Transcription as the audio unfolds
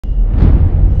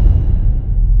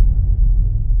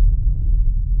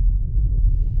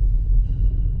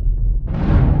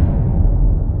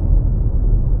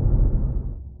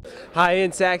Hi,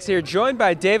 Ian Sachs here, joined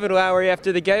by David Laury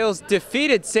after the Gaels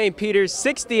defeated St. Peter's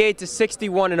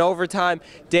 68-61 in overtime.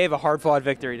 Dave, a hard-fought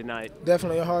victory tonight.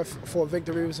 Definitely a hard-fought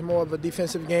victory. It was more of a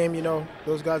defensive game. You know,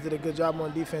 those guys did a good job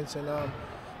on defense and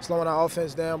slowing our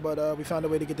offense down, but we found a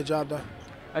way to get the job done.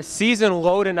 A season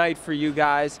low tonight for you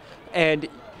guys, and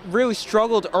really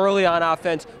struggled early on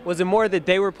offense. Was it more that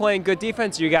they were playing good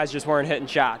defense, or you guys just weren't hitting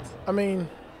shots? I mean,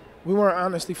 we weren't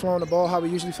honestly flowing the ball how we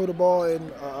usually throw the ball,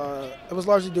 and it was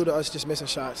largely due to us just missing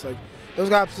shots. Like, those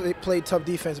guys played tough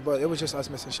defense, but it was just us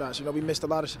missing shots. You know, we missed a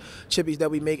lot of chippies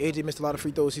that we make. AJ missed a lot of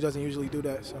free throws. He doesn't usually do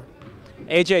that. So.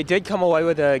 AJ did come away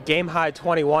with a game-high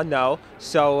 21, though,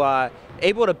 so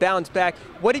able to bounce back.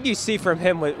 What did you see from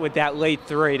him with that late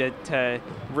three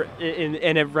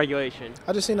in a regulation?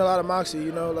 I just seen a lot of moxie.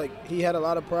 You know, like he had a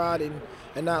lot of pride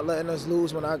and not letting us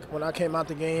lose when I came out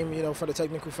the game. You know, for the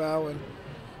technical foul, and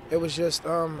it was just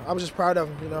I was just proud of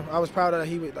him. You know, I was proud that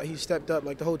he stepped up.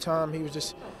 Like the whole time, he was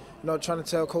just trying to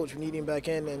tell Coach we need him back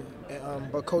in,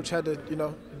 but Coach had to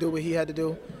do what he had to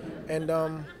do, and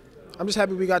I'm just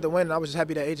happy we got the win. I was just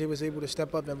happy that AJ was able to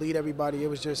step up and lead everybody. It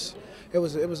was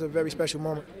a very special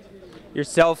moment.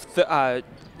 Yourself,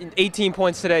 18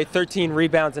 points today, 13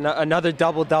 rebounds, and another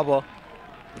double-double.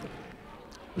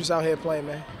 I'm just out here playing,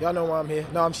 man. Y'all know why I'm here.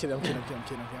 No, I'm kidding. I'm kidding.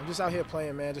 I'm just out here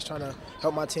playing, man. Just trying to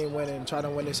help my team win and try to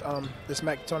win this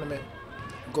MAAC tournament.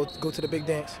 Go to the big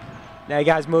dance. Now you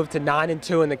guys moved to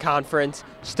 9-2 in the conference,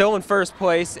 still in first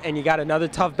place, and you got another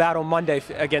tough battle Monday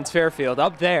against Fairfield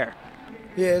up there.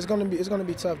 Yeah, it's gonna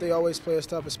be tough. They always play us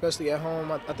tough, especially at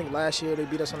home. I think last year they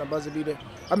beat us on a buzzer beater.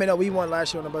 I mean, no, we won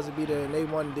last year on a buzzer beater, and they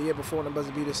won the year before on a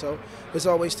buzzer beater. So it's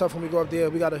always tough when we go up there.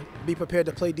 We gotta be prepared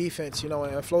to play defense,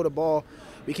 and flow the ball.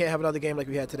 We can't have another game like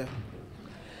we had today.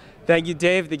 Thank you,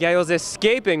 Dave. The Gaels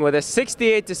escaping with a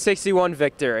 68-61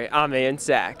 victory. I'm Ian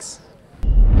Sachs.